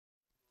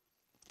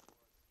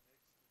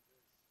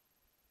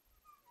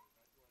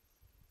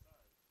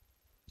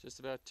Just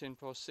about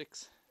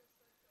 6:10,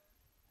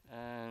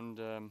 and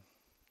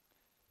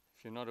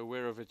if you're not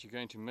aware of it, you're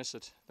going to miss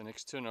it. The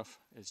next turnoff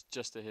is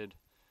just ahead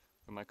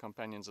where my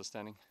companions are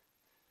standing.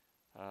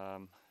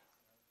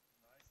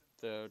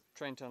 The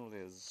train tunnel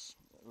is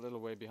a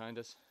little way behind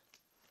us,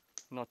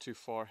 not too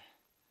far.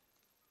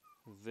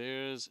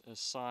 There's a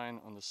sign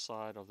on the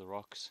side of the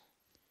rocks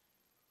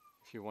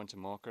if you want a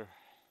marker.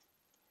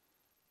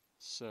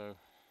 So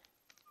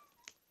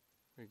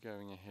we're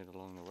going ahead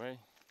along the way.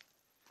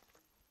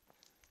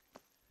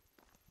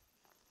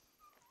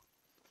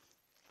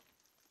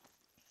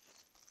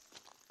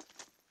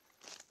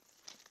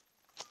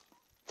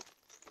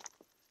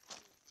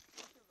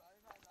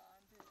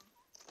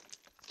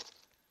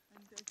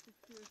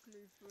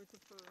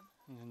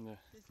 And then the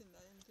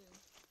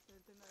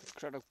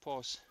Tierkloof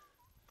Pass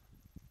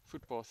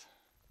footpath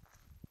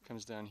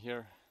comes down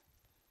here,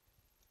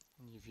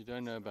 and if you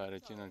don't know about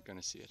it, you're not going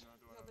to see it.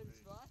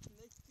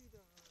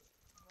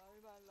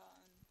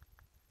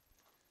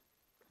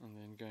 And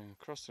then going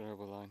across the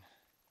railway line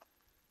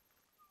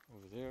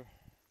over there.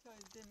 Sorry,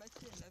 there might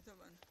be another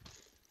one.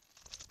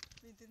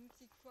 We didn't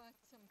see quite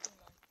something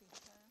like this,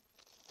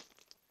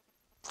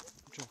 huh?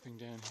 Dropping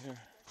down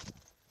here,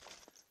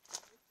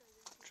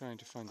 trying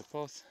to find the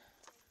path.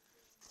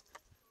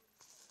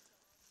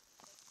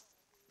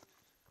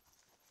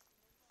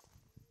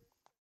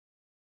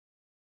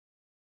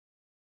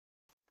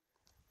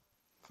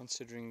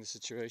 Considering the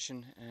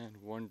situation and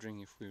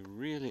wondering if we're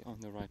really on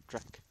the right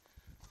track.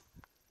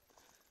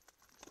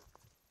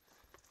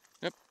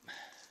 Yep,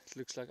 it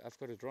looks like I've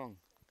got it wrong.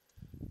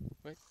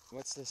 Wait,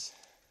 what's this?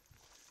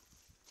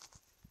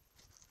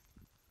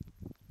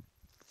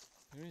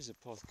 There is a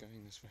path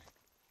going this way.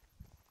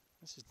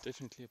 This is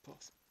definitely a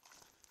path.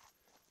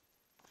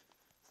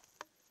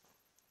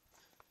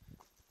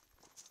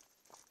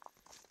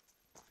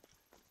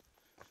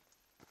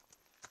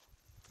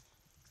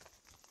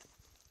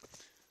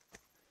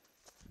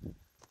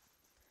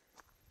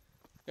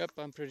 Yep,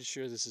 I'm pretty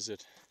sure this is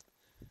it.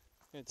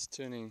 It's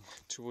turning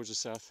towards the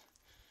south,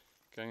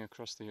 going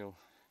across the hill.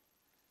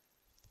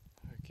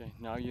 Okay,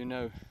 now you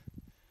know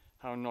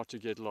how not to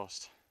get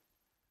lost.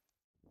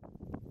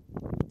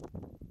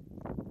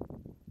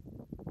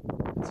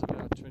 It's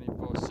about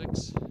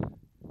 6:20.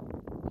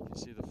 You can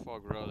see the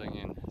fog rolling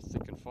in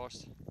thick and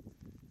fast.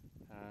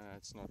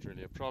 It's not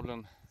really a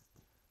problem.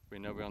 We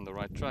know we're on the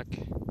right track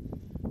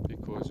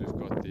because we've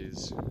got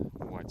these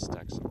white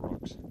stacks of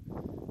rocks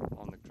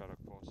on the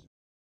Tierkloof Pass.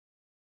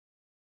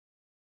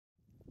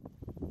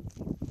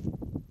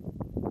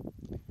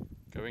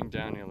 Going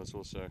downhill is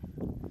also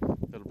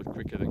a little bit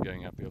quicker than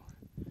going uphill.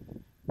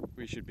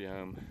 We should be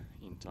home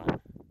in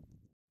time.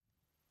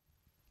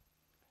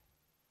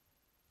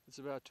 It's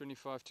about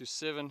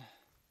 7:25.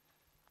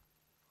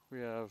 We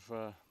have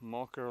a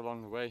marker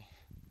along the way,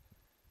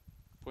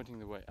 pointing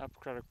the way up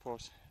Tierkloof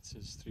Pass. It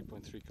says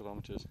 3.3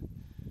 kilometers.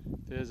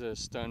 There's a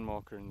stone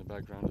marker in the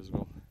background as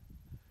well.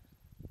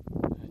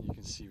 And you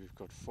can see we've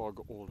got fog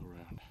all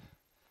around.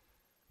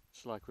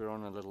 It's like we're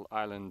on a little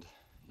island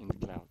in the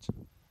clouds.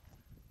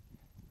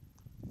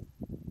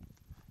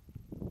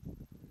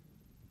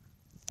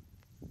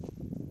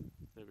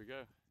 There we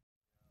go.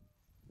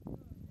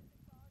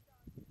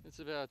 It's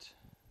about,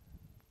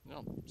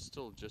 well,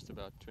 still just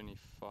about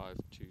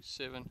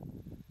 7:25,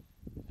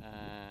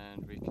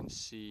 and we can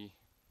see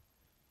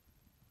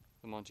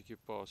the Tierkloof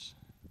Pass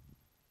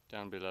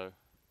down below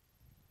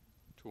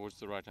towards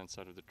the right hand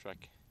side of the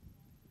track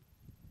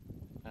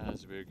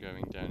as we're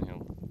going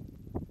downhill.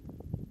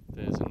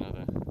 There's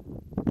another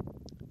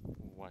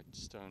white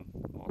stone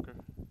marker.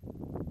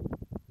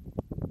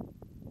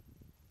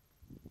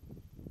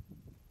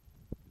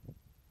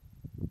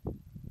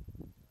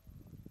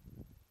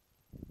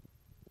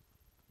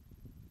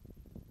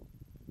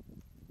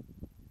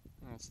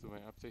 That's the way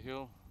up the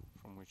hill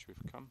from which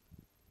we've come.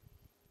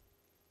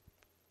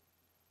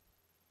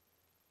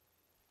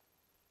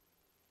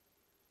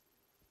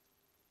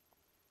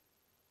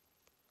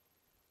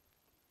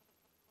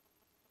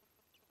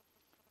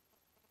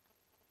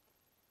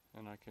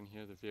 And I can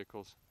hear the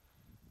vehicles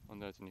on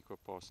the Tierkloof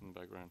Pass in the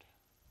background,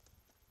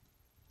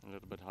 a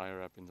little bit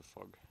higher up in the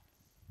fog.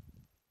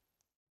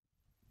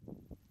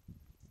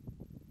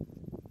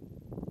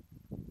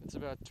 It's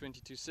about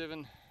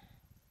 7:22.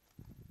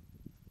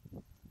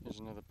 Here's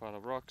another pile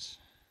of rocks,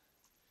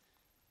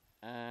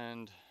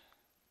 and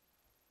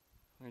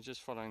we're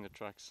just following the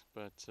tracks,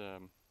 but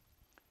it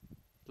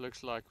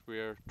looks like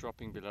we're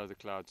dropping below the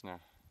clouds now.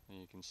 And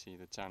you can see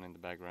the town in the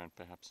background,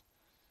 perhaps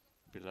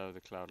below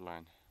the cloud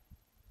line.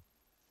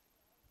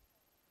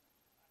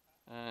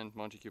 And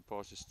Tierkloof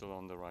Pass is still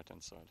on the right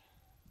hand side.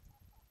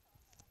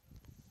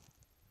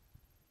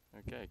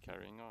 Okay,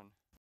 carrying on.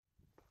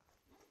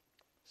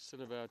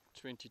 Still about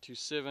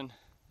 7:22.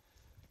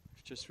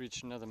 We've just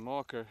reached another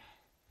marker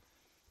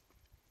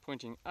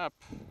pointing up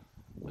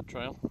the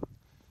trail,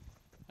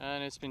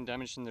 and it's been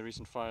damaged in the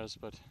recent fires,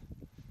 but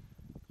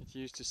it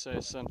used to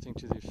say something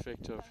to the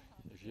effect of,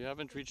 if you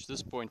haven't reached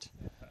this point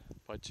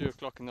by 2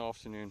 o'clock in the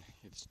afternoon,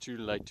 it's too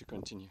late to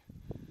continue.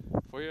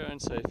 For your own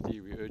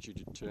safety, we urge you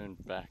to turn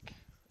back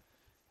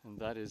And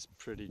that is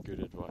pretty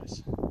good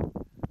advice.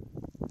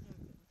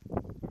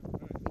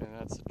 Okay. Okay,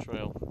 that's the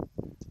trail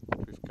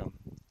that we've come.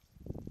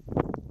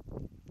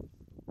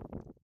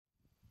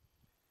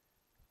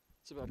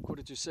 It's about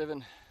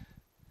 6:45.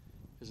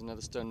 Here's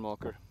another stone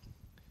marker.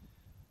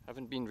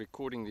 Haven't been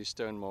recording these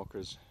stone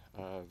markers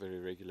very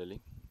regularly,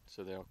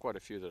 so there are quite a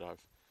few that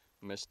I've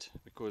missed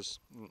because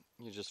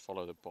you just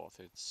follow the path.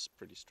 It's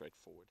pretty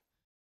straightforward.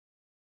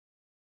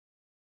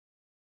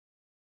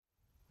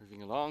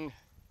 Moving along.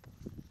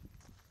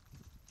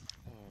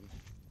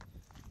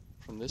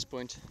 From this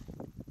point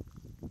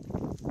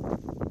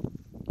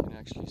you can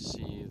actually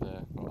see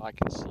I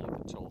can see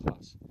the toll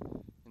house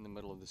in the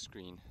middle of the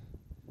screen.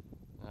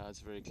 It's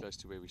very close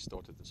to where we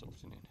started this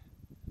afternoon,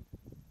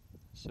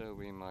 so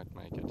we might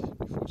make it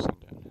before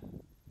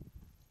sundown.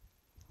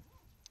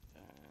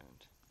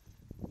 And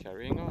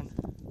carrying on.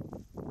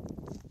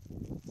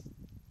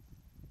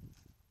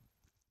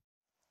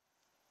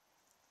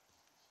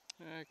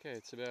 Okay,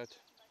 it's about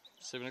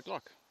 7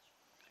 o'clock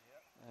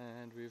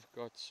and we've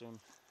got some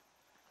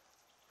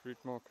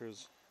route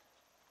markers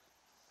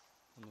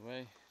on the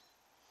way.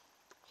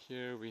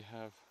 Here we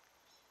have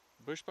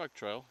Bushbuck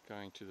Trail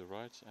going to the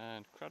right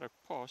and Craddock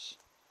Pass,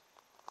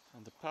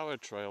 and the power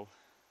trail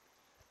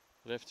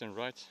left and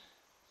right.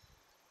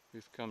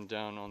 We've come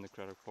down on the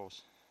Craddock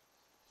Pass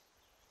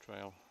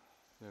trail.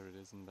 There it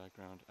is in the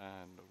background,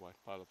 and a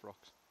white pile of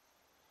rocks.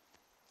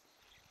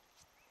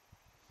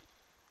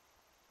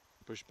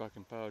 Bushbuck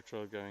and power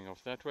trail going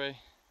off that way,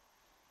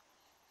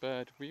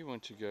 but we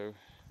want to go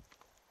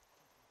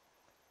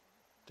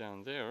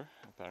down there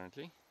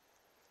apparently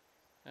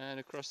and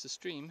across the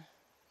stream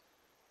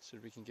so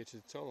we can get to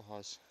the toll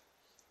house,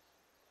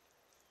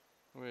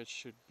 which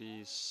should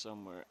be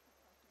somewhere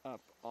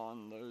up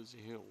on those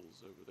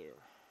hills over there.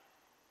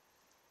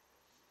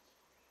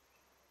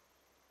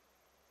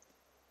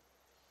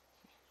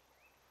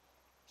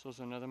 There's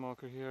also another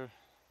marker here,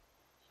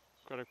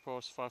 Craddock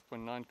Pass,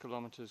 5.9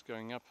 kilometers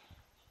going up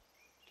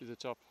to the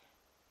top.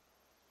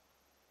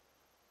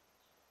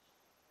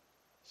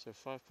 So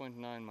 5.9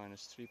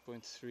 minus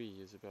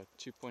 3.3 is about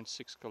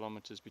 2.6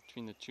 kilometers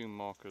between the two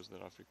markers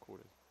that I've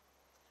recorded.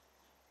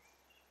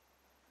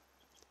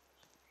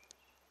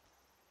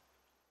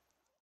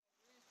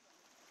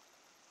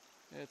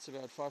 It's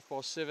about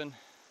 7:05, and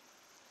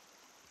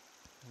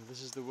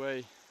this is the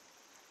way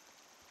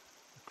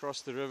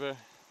across the river.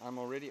 I'm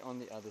already on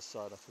the other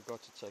side. I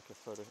forgot to take a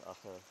photo,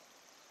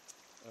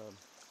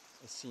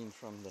 a scene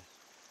from the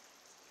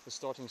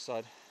starting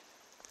side.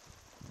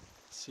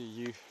 See,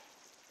 you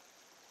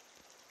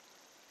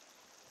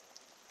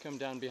come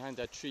down behind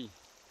that tree,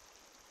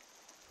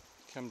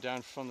 come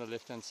down from the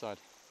left hand side,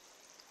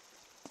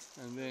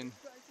 and then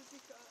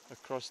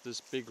across this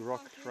big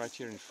rock right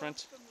here in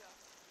front,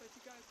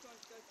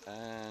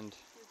 and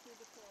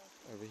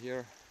over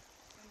here.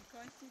 And you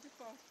can't see the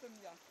path from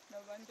here, no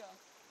wonder.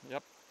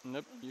 Yep,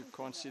 nope, you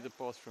can't see the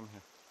path from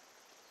here.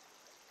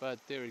 But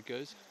there it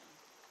goes.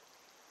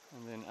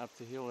 And then up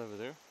the hill over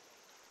there.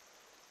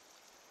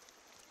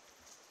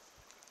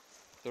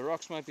 The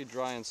rocks might be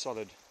dry and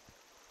solid,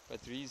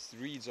 but these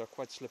reeds are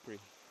quite slippery.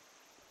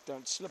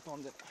 Don't slip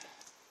on them.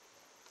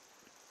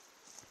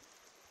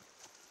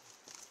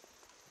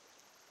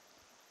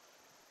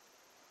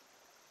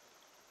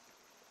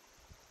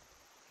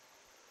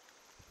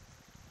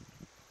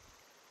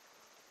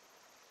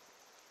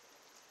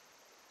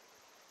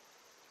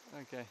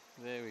 Okay,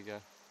 there we go.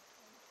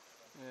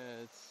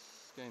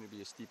 It's going to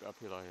be a steep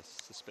uphill, I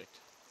suspect.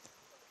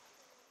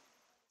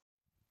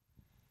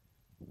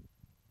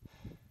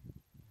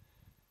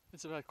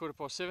 It's about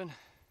 7:15.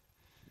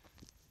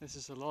 This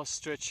is the last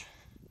stretch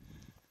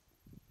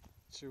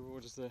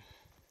towards the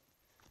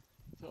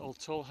old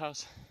toll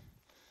house,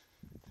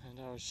 and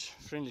our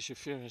friendly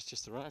chauffeur has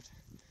just arrived.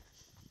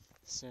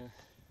 So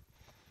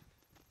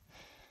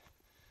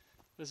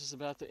this is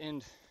about the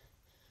end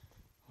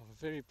of a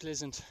very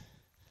pleasant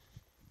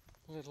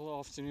little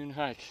afternoon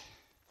hike.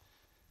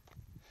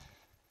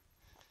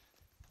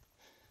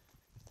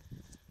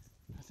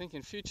 I think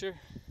in future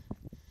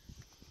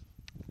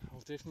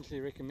I'll definitely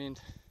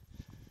recommend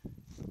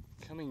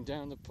coming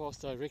down the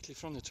path directly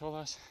from the toll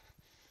house.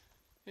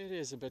 It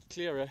is a bit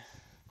clearer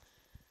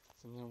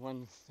than the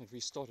one that we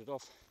started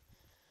off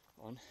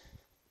on.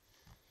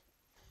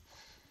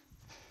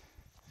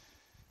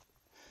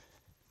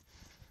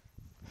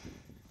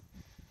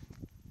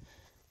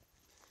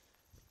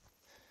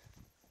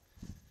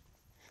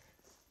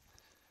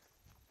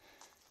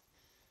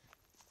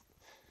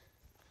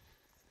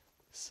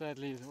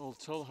 Sadly, the old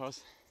toll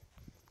house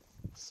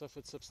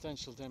suffered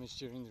substantial damage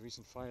during the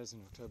recent fires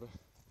in October.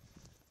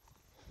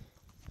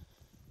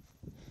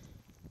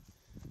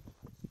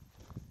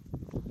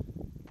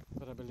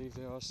 But I believe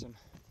there are some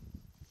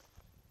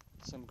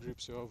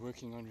groups who are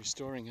working on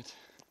restoring it.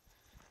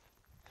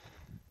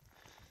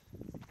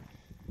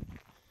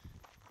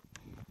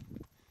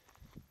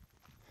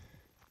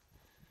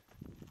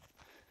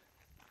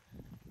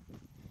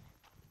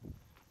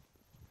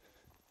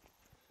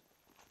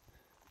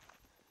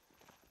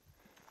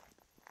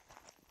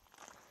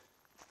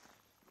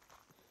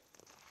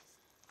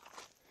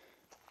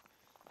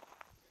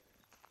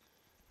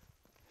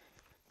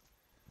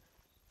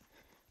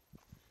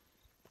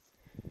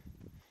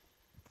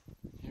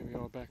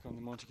 are back on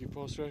the Montague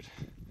Pass Road.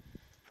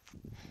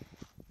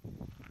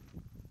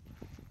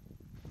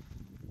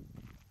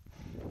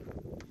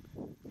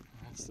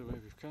 That's the way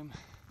we've come.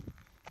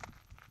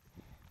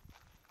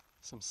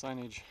 Some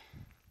signage,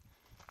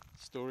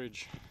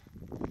 storage,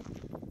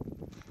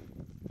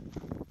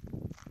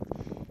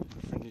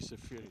 and friendly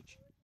surferage.